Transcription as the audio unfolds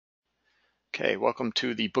Okay, welcome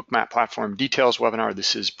to the Bookmap Platform Details webinar.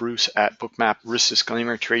 This is Bruce at Bookmap. Risk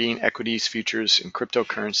disclaimer: trading equities, futures, and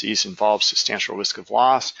cryptocurrencies involves substantial risk of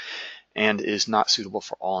loss and is not suitable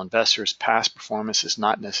for all investors. Past performance is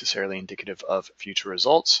not necessarily indicative of future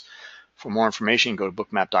results. For more information, go to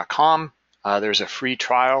bookmap.com. There's a free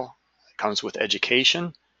trial. It comes with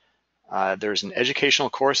education. There's an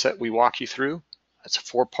educational course that we walk you through. It's a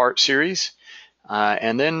 4-part series.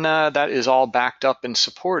 And then that is all backed up and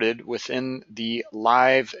supported within the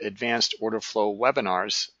live advanced order flow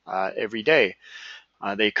webinars every day.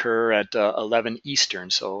 They occur at 11 Eastern,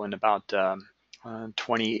 so in about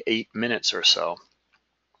 28 minutes or so.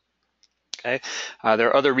 Okay, there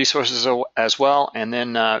are other resources as well, and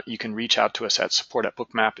then you can reach out to us at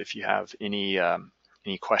support@bookmap if you have any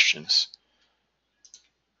questions.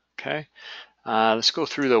 Okay, let's go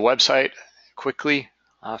through the website quickly.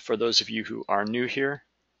 For those of you who are new here,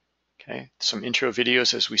 okay, some intro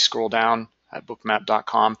videos as we scroll down at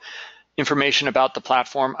bookmap.com. Information about the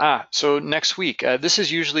platform. So next week, this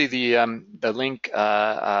is usually the link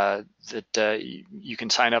that you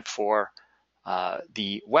can sign up for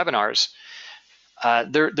the webinars.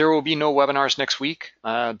 There will be no webinars next week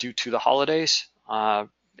due to the holidays.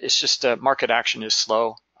 It's just market action is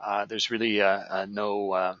slow. There's really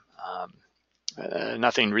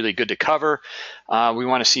nothing really good to cover. We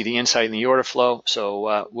want to see the insight in the order flow,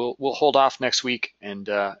 so we'll hold off next week, and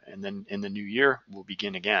then in the new year we'll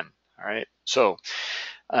begin again. All right. So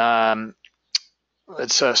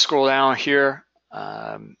let's scroll down here.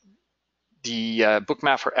 The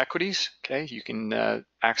Bookmap for equities. Okay, you can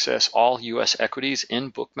access all U.S. equities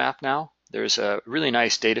in Bookmap now. There's a really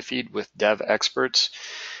nice data feed with dev experts.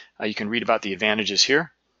 You can read about the advantages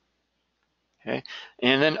here. Okay,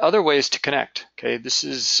 and then other ways to connect. Okay, this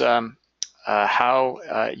is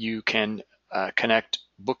how you can connect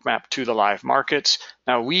Bookmap to the live markets.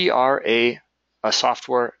 Now, we are a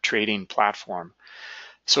software trading platform.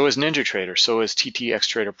 So is NinjaTrader, so is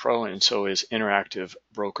TTX Pro, and so is Interactive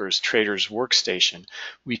Brokers Traders Workstation.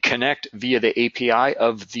 We connect via the API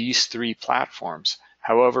of these 3 platforms.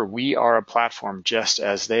 However, we are a platform just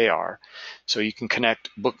as they are. So you can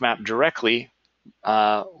connect Bookmap directly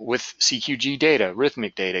with CQG data,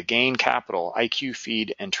 Rhythmic data, Gain Capital, IQ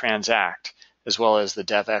Feed, and Transact, as well as the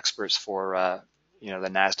dev experts for the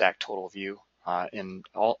NASDAQ Total View in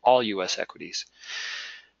all U.S. equities.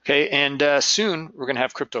 Okay, and soon we're going to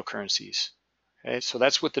have cryptocurrencies. Okay, so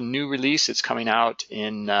that's with the new release. It's coming out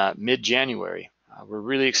in mid-January. We're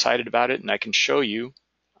really excited about it, and I can show you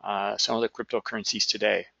some of the cryptocurrencies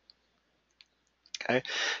today. Okay,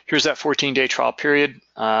 here's that 14-day trial period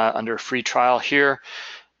under free trial here.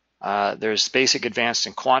 There's basic, advanced,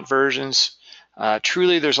 and quant versions.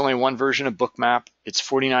 Truly, there's only one version of Bookmap. It's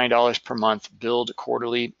 $49 per month, billed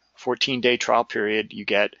quarterly, 14-day trial period. You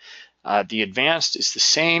get the advanced is the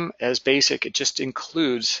same as basic. It just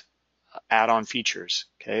includes add-on features.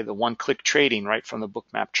 Okay, the one-click trading right from the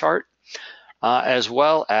Bookmap chart, as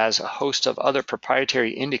well as a host of other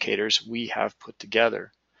proprietary indicators we have put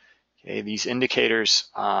together. Okay, these indicators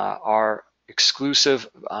are exclusive,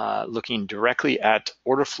 looking directly at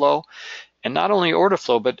order flow, and not only order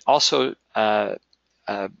flow, but also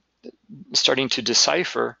starting to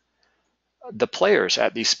decipher the players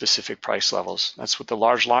at these specific price levels. That's what the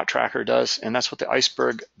large lot tracker does, and that's what the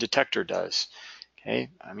iceberg detector does. Okay,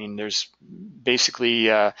 I mean, there's basically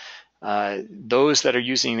those that are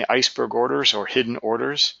using the iceberg orders or hidden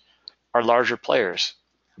orders are larger players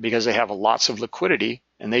because they have lots of liquidity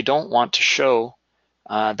and they don't want to show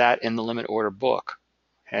that in the limit order book.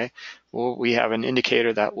 Okay, well, we have an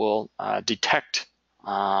indicator that will detect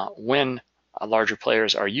when larger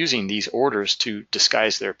players are using these orders to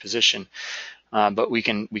disguise their position, but we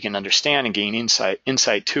can understand and gain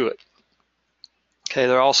insight to it. Okay,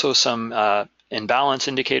 there are also some imbalance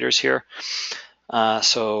indicators here. For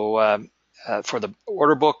the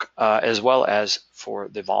order book as well as for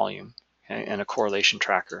the volume, okay, and a correlation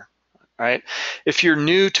tracker. All right. If you're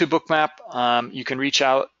new to Bookmap, you can reach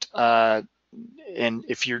out, and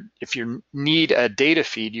if you need a data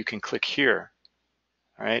feed, you can click here.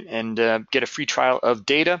 All right, and get a free trial of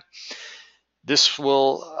data. This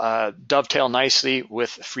will dovetail nicely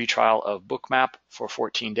with a free trial of Bookmap for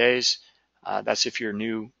 14 days. That's if you're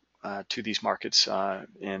new to these markets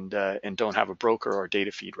and don't have a broker or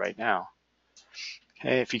data feed right now.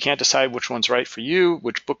 Okay, if you can't decide which one's right for you,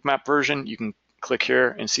 which Bookmap version, you can click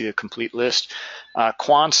here and see the complete list.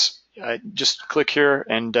 Quants, just click here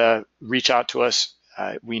and reach out to us.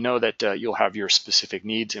 We know that you'll have your specific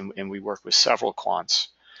needs, and we work with several quants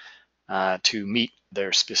to meet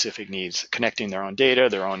their specific needs, connecting their own data,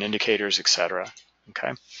 their own indicators, etc.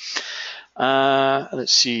 Okay.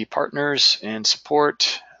 Let's see, partners and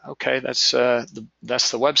support. Okay, that's the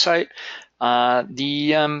website.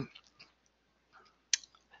 The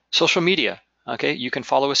social media. Okay, you can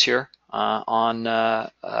follow us here on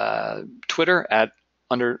Twitter at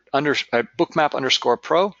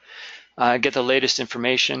bookmap_pro. Get the latest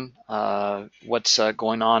information, what's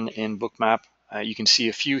going on in Bookmap. You can see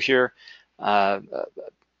a few here, a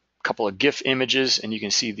couple of GIF images, and you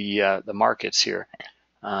can see the markets here.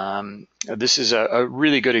 This is a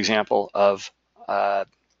really good example of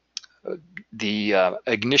the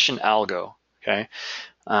ignition algo. Okay,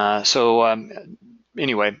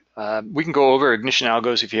 anyway, we can go over ignition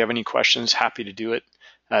algos. If you have any questions, happy to do it.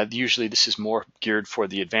 Usually this is more geared for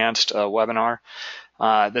the advanced webinar.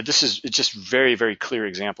 It's just very, very clear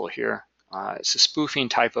example here. It's a spoofing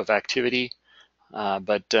type of activity,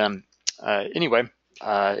 but anyway,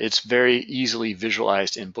 it's very easily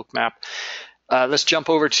visualized in Bookmap. Let's jump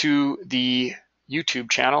over to the YouTube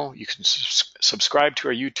channel. You can subscribe to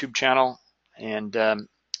our YouTube channel, and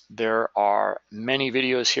there are many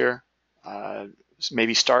videos here.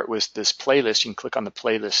 Maybe start with this playlist. You can click on the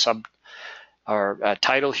playlist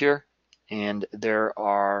title here, and there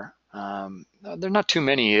are not too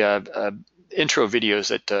many intro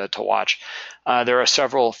videos to watch. There are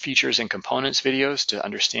several features and components videos to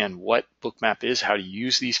understand what Bookmap is, how to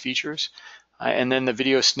use these features, and then the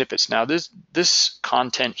video snippets. Now this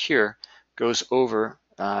content here goes over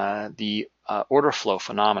the order flow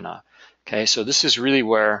phenomena. Okay, so this is really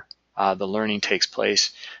where the learning takes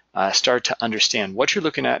place. Start to understand what you're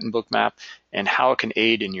looking at in Bookmap and how it can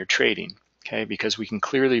aid in your trading. Okay, because we can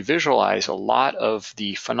clearly visualize a lot of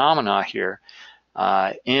the phenomena here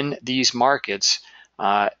in these markets,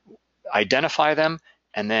 identify them,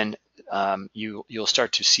 and then you'll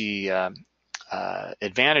start to see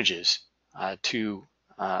advantages to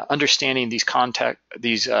understanding these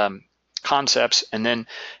concepts, and then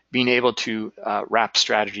being able to wrap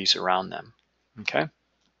strategies around them. Okay.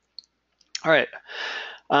 All right.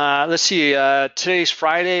 Let's see. Today's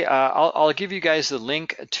Friday. I'll give you guys the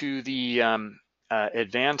link to the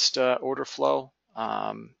advanced order flow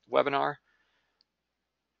webinar.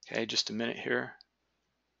 Okay, just a minute here.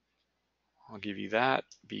 I'll give you that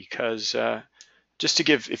because just to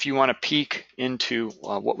give, if you want to peek into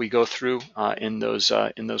what we go through in those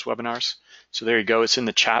webinars. So there you go. It's in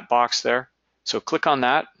the chat box there. So click on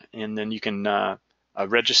that, and then you can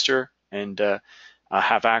register and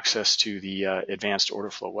have access to the advanced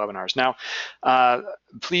order flow webinars. Now,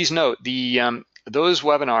 please note those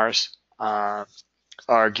webinars are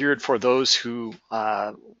geared for those who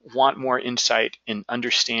want more insight in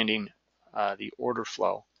understanding the order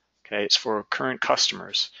flow. Okay, it's for current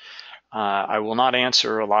customers. I will not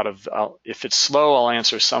answer a lot of, if it's slow, I'll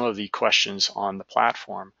answer some of the questions on the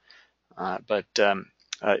platform, but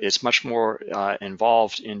it's much more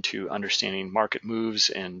involved into understanding market moves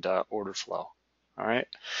and order flow. All right.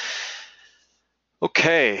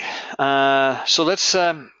 Okay, so let's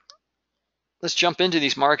jump into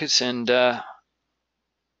these markets and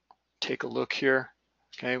take a look here.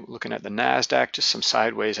 Okay, looking at the NASDAQ, just some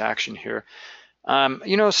sideways action here.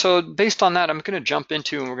 So based on that, I'm going to jump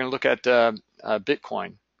into, and we're going to look at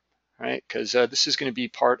Bitcoin, right? Because this is going to be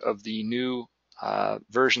part of the new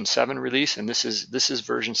version 7 release, and this is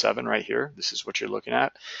version 7 right here. This is what you're looking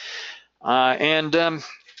at. All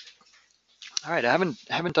right, I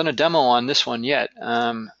haven't done a demo on this one yet,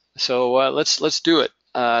 so let's do it.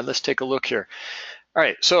 Let's take a look here. All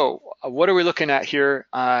right, so what are we looking at here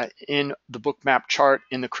in the Bookmap chart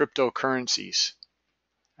in the cryptocurrencies?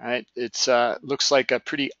 All right, it's looks like a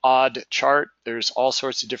pretty odd chart. There's all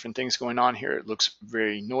sorts of different things going on here. It looks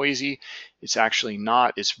very noisy. It's actually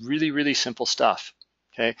not. It's really, really simple stuff.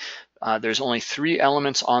 Okay, there's only 3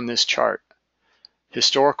 elements on this chart: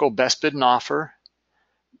 historical best bid and offer,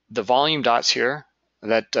 the volume dots here,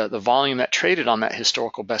 that the volume that traded on that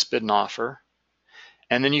historical best bid and offer,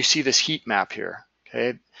 and then you see this heat map here.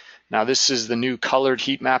 Okay, now this is the new colored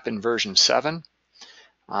heat map in version 7.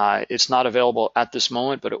 It's not available at this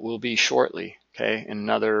moment, but it will be shortly, okay, in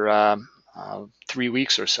another 3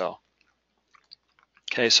 weeks or so.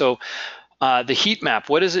 Okay, so the heat map,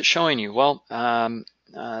 what is it showing you? Well,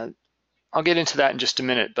 I'll get into that in just a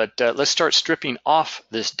minute, but let's start stripping off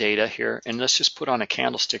this data here, and let's just put on a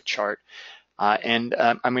candlestick chart. And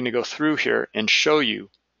I'm going to go through here and show you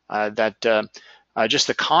that just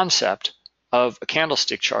the concept of a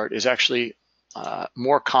candlestick chart is actually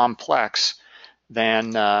more complex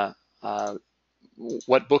than what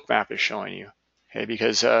Bookmap is showing you. Okay,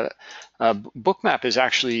 because Bookmap is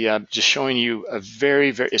actually just showing you a very,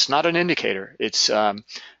 it's not an indicator. It's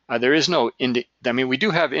there is no I mean, we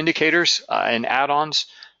do have indicators and add-ons,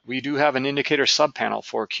 we do have an indicator subpanel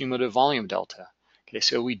for cumulative volume delta. Okay,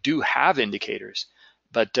 so we do have indicators,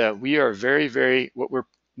 but we are very,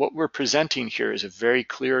 what we're presenting here is a very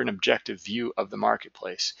clear and objective view of the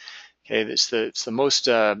marketplace. Okay, it's the most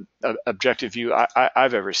objective view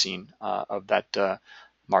I've ever seen of that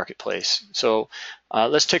marketplace. So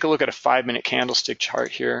let's take a look at a 5-minute candlestick chart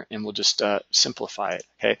here, and we'll just simplify it.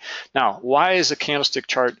 Okay, now why is a candlestick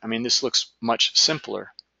chart? I mean, this looks much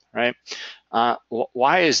simpler, right?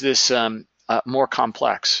 Why is this more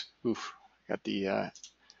complex? Oof, got the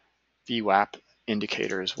VWAP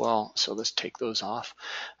indicator as well, so let's take those off.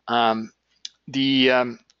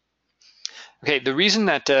 Okay, the reason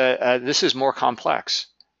that this is more complex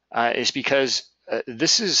is because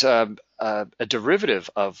this is a derivative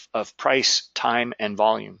of price, time, and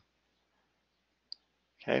volume.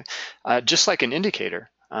 Okay, just like an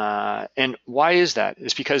indicator. And why is that?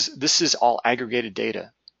 It's because this is all aggregated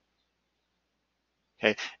data.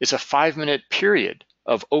 Okay, it's a 5-minute period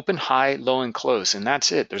of open, high, low, and close, and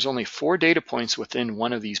that's it. There's only 4 data points within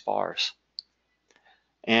one of these bars.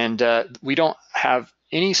 And we don't have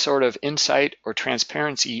any sort of insight or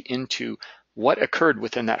transparency into what occurred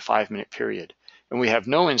within that 5-minute period. And we have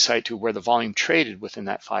no insight to where the volume traded within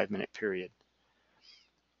that 5-minute period.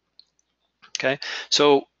 Okay,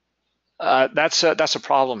 so that's a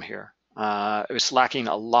problem here. It's lacking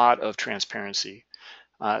a lot of transparency.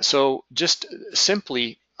 So just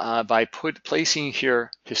simply by placing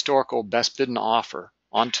here historical best bid and offer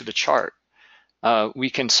onto the chart, we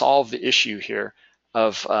can solve the issue here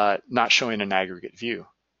of not showing an aggregate view.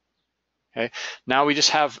 Okay, now we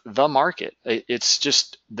just have the market. It's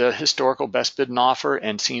just the historical best bid and offer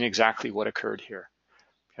and seeing exactly what occurred here.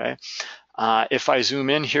 Okay, if I zoom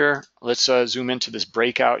in here, let's zoom into this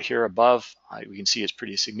breakout here above. We can see it's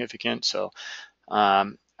pretty significant. So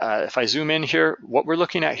if I zoom in here, what we're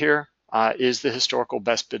looking at here is the historical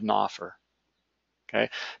best bid and offer. Okay,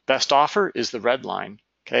 best offer is the red line.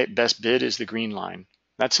 Okay, best bid is the green line.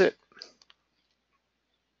 That's it.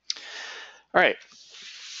 All right.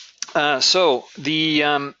 So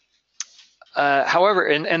the however,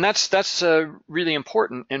 and that's really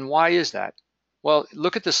important. And why is that? Well,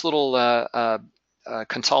 look at this little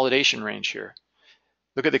consolidation range here.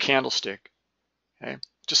 Look at the candlestick. Okay,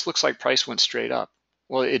 just looks like price went straight up.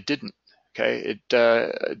 Well, it didn't. Okay,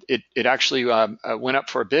 it actually went up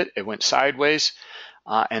for a bit. It went sideways,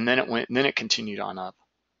 and then it continued on up.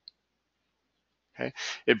 Okay,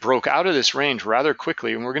 it broke out of this range rather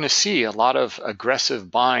quickly, and we're going to see a lot of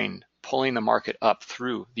aggressive buying pulling the market up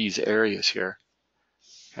through these areas here.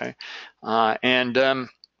 Okay,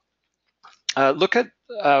 look at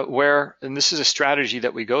where, and this is a strategy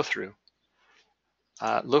that we go through.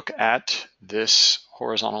 Look at this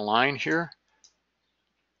horizontal line here.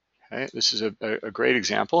 Okay, this is a great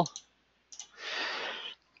example.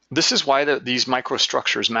 This is why these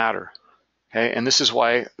microstructures matter. Okay, and this is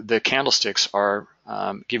why the candlesticks are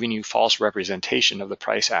giving you false representation of the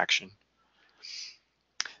price action.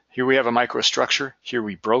 Here we have a microstructure. Here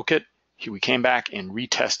we broke it. Here we came back and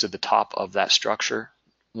retested the top of that structure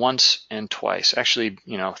once and twice. Actually,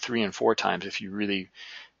 3 and 4 times if you really,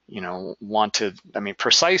 want to. I mean,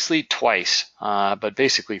 precisely twice, but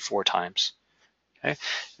basically 4 times. Okay,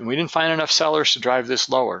 and we didn't find enough sellers to drive this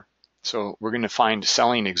lower, so we're going to find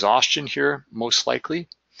selling exhaustion here most likely.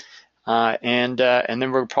 And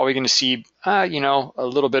then we're probably going to see, a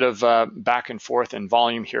little bit of back and forth in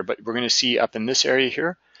volume here, but we're going to see up in this area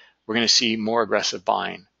here, we're going to see more aggressive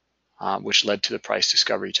buying, which led to the price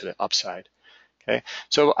discovery to the upside. Okay,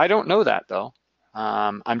 so I don't know that though.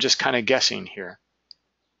 I'm just kind of guessing here,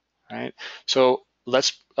 right? So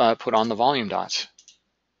let's put on the volume dots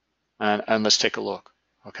and let's take a look.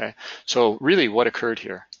 Okay, so really what occurred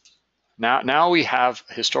here? Now we have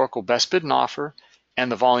historical best bid and offer and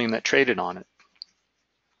the volume that traded on it.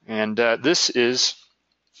 And this is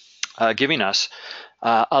giving us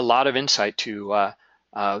a lot of insight to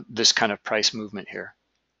this kind of price movement here,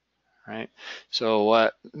 right? So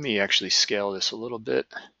let me actually scale this a little bit.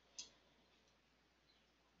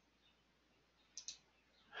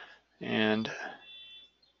 And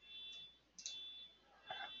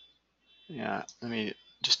yeah, I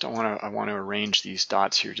want to arrange these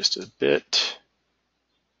dots here just a bit.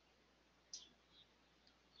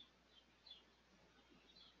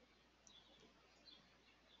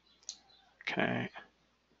 Okay.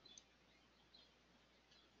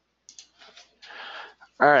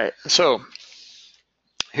 All right, so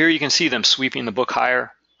here you can see them sweeping the book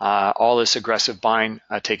higher, all this aggressive buying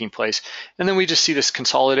taking place. And then we just see this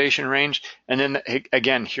consolidation range. And then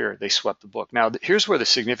again, here they swept the book. Now, here's where the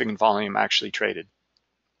significant volume actually traded.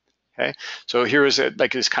 Okay, so here is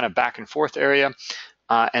like this kind of back and forth area.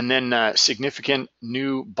 and then significant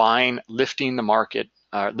new buying, lifting the market,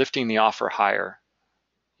 lifting the offer higher.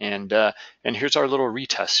 And here's our little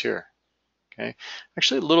retest here. Okay,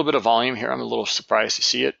 actually a little bit of volume here. I'm a little surprised to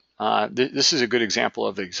see it. This is a good example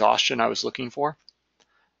of the exhaustion I was looking for.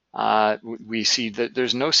 We see that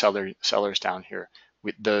there's no sellers down here.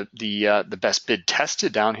 The best bid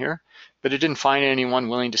tested down here, but it didn't find anyone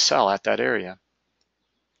willing to sell at that area.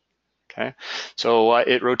 Okay, so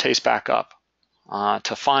it rotates back up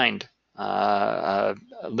to find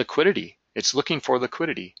liquidity. It's looking for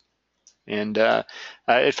liquidity, and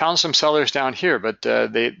it found some sellers down here, but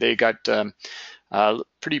they got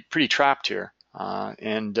pretty trapped here.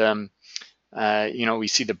 We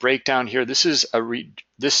see the breakdown here. This is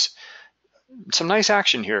some nice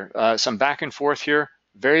action here, some back and forth here,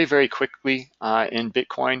 very quickly in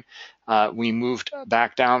Bitcoin. We moved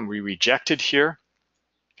back down, we rejected here,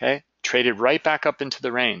 okay, traded right back up into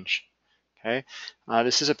the range, okay.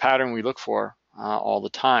 This is a pattern we look for all the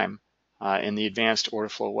time in the advanced order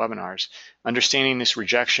flow webinars, understanding this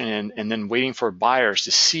rejection and then waiting for buyers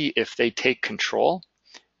to see if they take control,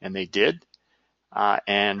 and they did.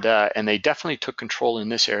 And they definitely took control in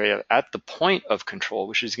this area at the point of control,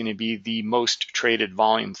 which is going to be the most traded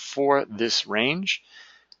volume for this range.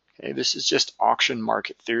 Okay, this is just auction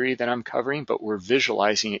market theory that I'm covering, but we're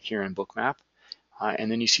visualizing it here in Bookmap.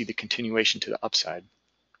 And then you see the continuation to the upside.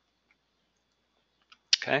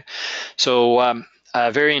 Okay, so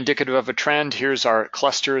very indicative of a trend. Here's our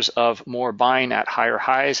clusters of more buying at higher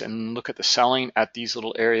highs, and look at the selling at these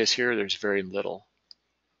little areas here. There's very little.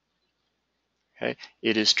 Okay,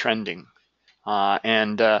 it is trending.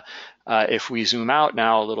 If we zoom out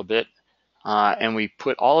now a little bit and we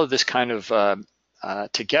put all of this kind of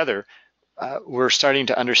together, we're starting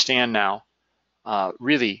to understand now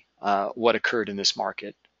really what occurred in this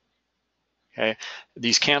market. Okay,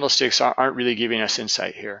 these candlesticks aren't really giving us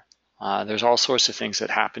insight here. There's all sorts of things that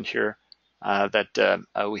happened here that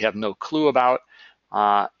we have no clue about.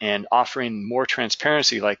 And offering more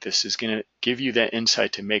transparency like this is going to give you that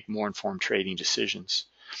insight to make more informed trading decisions.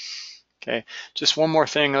 Okay, just one more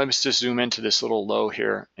thing. Let's just zoom into this little low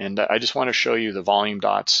here, and I just want to show you the volume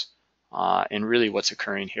dots and really what's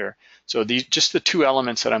occurring here. So these just the two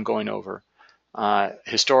elements that I'm going over.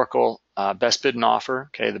 Historical best bid and offer.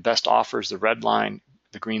 Okay, the best offer is the red line.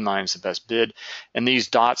 The green line is the best bid, and these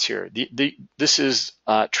dots here. These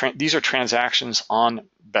are transactions on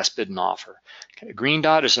best bid and offer. Okay, green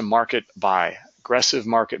dot is a market buy, aggressive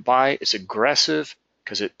market buy. It's aggressive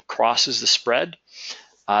because it crosses the spread.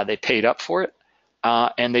 They paid up for it,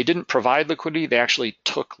 and they didn't provide liquidity. They actually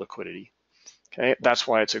took liquidity. Okay, that's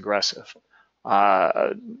why it's aggressive.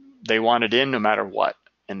 They wanted in no matter what,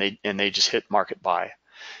 and they just hit market buy.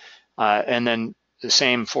 And then the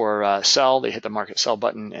same for sell. They hit the market sell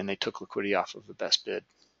button and they took liquidity off of the best bid.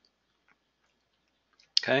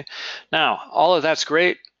 Okay, now all of that's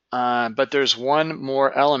great, but there's one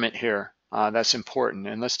more element here that's important,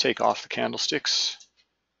 and let's take off the candlesticks.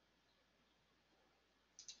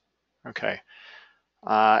 Okay,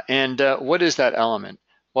 what is that element?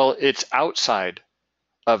 Well, it's outside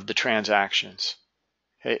of the transactions.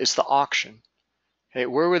 Okay, it's the auction. Okay,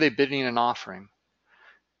 where were they bidding and offering?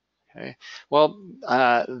 Okay, well,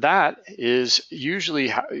 that is usually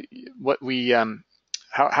how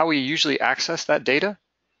we usually access that data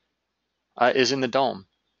is in the DOM.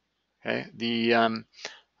 Okay, the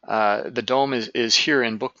DOM is here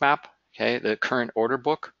in Bookmap. Okay, the current order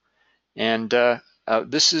book, and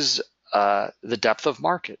this is the depth of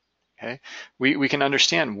market. Okay, we can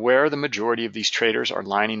understand where the majority of these traders are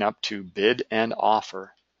lining up to bid and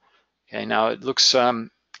offer. Okay, now it looks a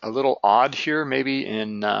little odd here, maybe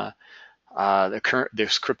in this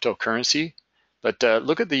cryptocurrency, but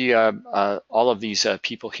look at the all of these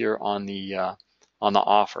people here on the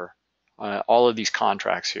offer, all of these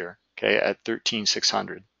contracts here. Okay, at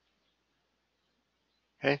 13,600.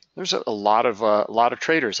 Okay, there's a lot of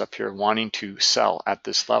traders up here wanting to sell at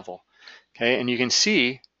this level. Okay, and you can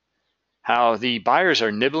see how the buyers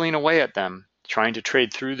are nibbling away at them, trying to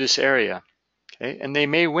trade through this area. Okay, and they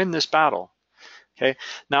may win this battle. Okay,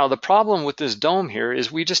 now the problem with this DOM here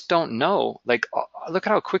is we just don't know. Like, look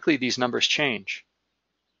at how quickly these numbers change.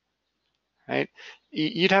 Right?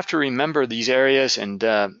 You'd have to remember these areas and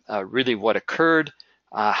really what occurred,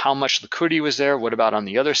 how much liquidity was there, what about on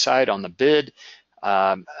the other side on the bid,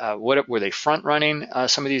 what were they front running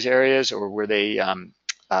some of these areas, or were they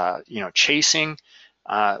chasing?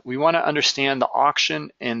 We want to understand the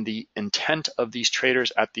auction and the intent of these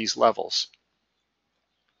traders at these levels.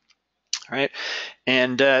 Right,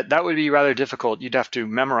 and that would be rather difficult. You'd have to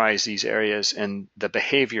memorize these areas and the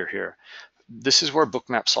behavior here. this is where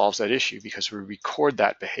Bookmap solves that issue because we record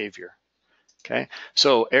that behavior. Okay,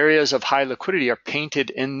 so areas of high liquidity are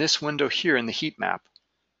painted in this window here in the heat map,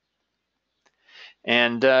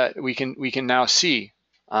 and we can now see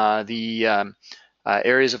the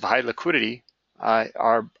areas of high liquidity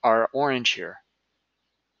are orange here,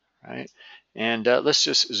 right? And let's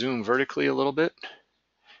just zoom vertically a little bit.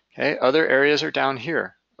 Okay, other areas are down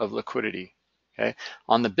here of liquidity. Okay,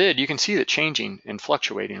 on the bid you can see it changing and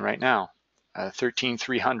fluctuating right now.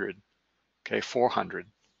 13,300. Okay, 400.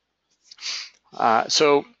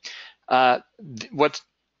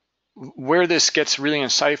 Where this gets really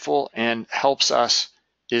insightful and helps us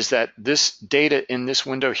is that this data in this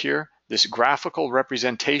window here, this graphical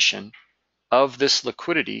representation of this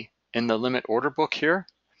liquidity in the limit order book here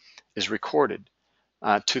is recorded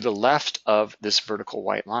to the left of this vertical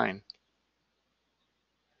white line.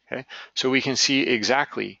 Okay, so we can see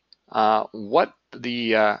exactly what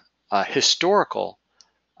the historical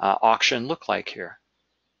auction looked like here.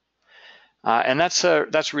 And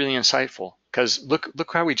that's really insightful because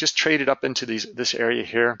look how we just traded up into this area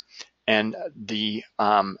here, and they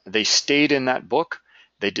stayed in that book.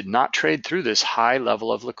 They did not trade through this high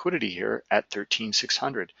level of liquidity here at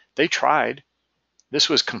 13,600. They tried. This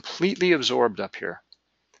was completely absorbed up here,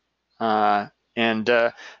 and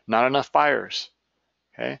not enough buyers.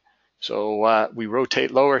 Okay, so we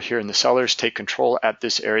rotate lower here, and the sellers take control at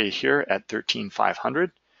this area here at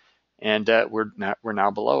 13,500, and we're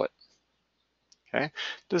now below it. Okay,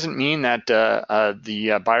 doesn't mean that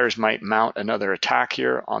the buyers might mount another attack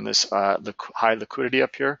here on this high liquidity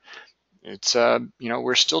up here. It's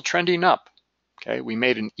we're still trending up. Okay, we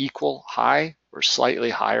made an equal high or slightly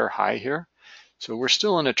higher high here, so we're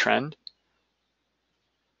still in a trend.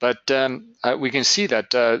 But we can see that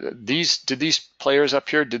did these players up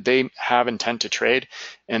here, did they have intent to trade?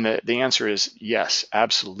 And the answer is yes,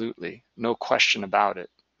 absolutely, no question about it.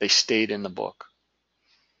 They stayed in the book.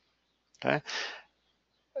 Okay.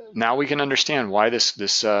 Now we can understand why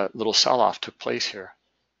this little sell-off took place here,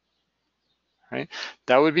 right?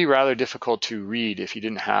 That would be rather difficult to read if you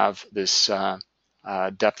didn't have this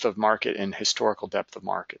depth of market and historical depth of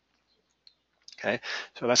market. Okay,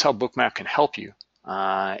 so that's how Bookmap can help you.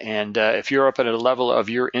 And if you're up at a level of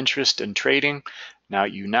your interest in trading,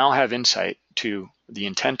 you now have insight to the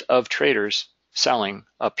intent of traders selling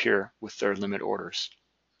up here with their limit orders.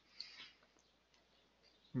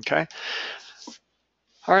 Okay.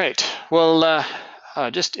 All right, well,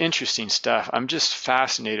 just interesting stuff. I'm just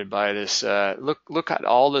fascinated by this. Look at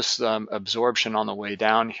all this absorption on the way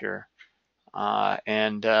down here,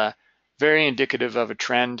 and very indicative of a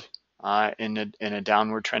trend in a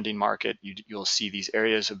downward trending market. You'll see these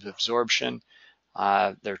areas of absorption.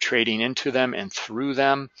 They're trading into them and through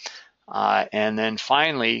them, and then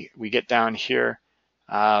finally we get down here.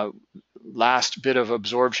 Last bit of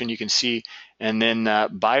absorption you can see, and then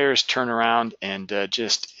buyers turn around and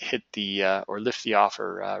just hit the or lift the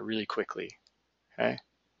offer really quickly. Okay,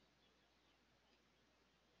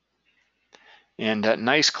 and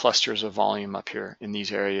nice clusters of volume up here in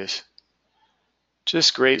these areas.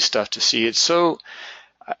 Just great stuff to see. It's so,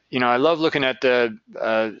 I love looking at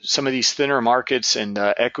some of these thinner markets and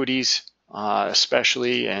equities,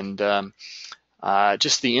 especially, and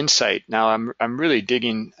just the insight. Now I'm really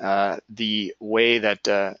digging the way that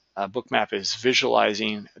Bookmap is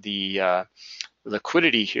visualizing the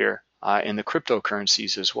liquidity here in the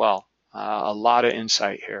cryptocurrencies as well. A lot of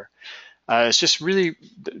insight here. It's just really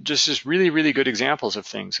good examples of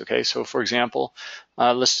things. Okay, so for example,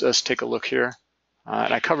 let's take a look here.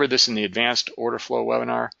 And I covered this in the advanced order flow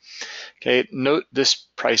webinar. Okay, note this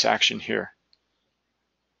price action here.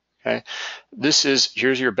 Okay,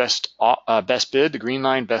 here's your best bid, the green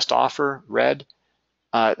line, best offer, red.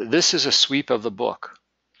 This is a sweep of the book.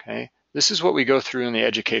 Okay, this is what we go through in the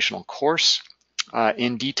educational course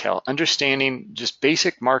in detail, understanding just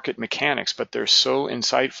basic market mechanics, but they're so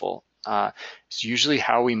insightful. It's usually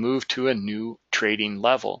how we move to a new trading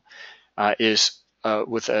level is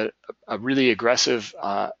with a really aggressive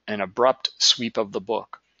and abrupt sweep of the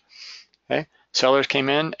book. Okay. Sellers came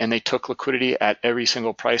in and they took liquidity at every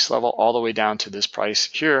single price level all the way down to this price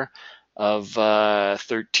here of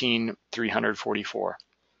 13,344.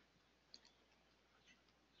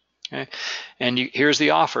 Okay, and here's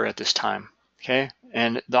the offer at this time. Okay,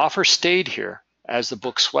 and the offer stayed here as the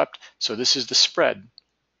book swept. So this is the spread.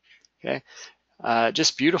 Okay,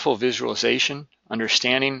 just beautiful visualization,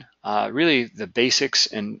 understanding really the basics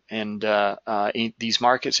and in these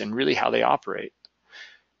markets and really how they operate.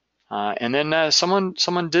 And then someone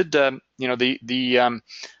did, the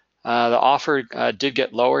offer did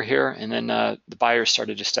get lower here, and then the buyers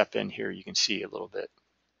started to step in here. You can see a little bit.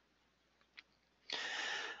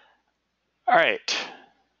 All right.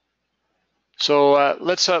 So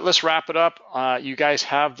let's wrap it up. You guys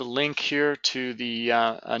have the link here to the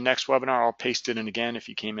next webinar. I'll paste it in again if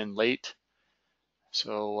you came in late.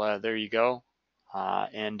 So there you go.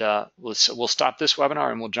 And we'll stop this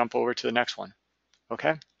webinar and we'll jump over to the next one.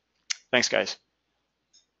 Okay. Thanks, guys.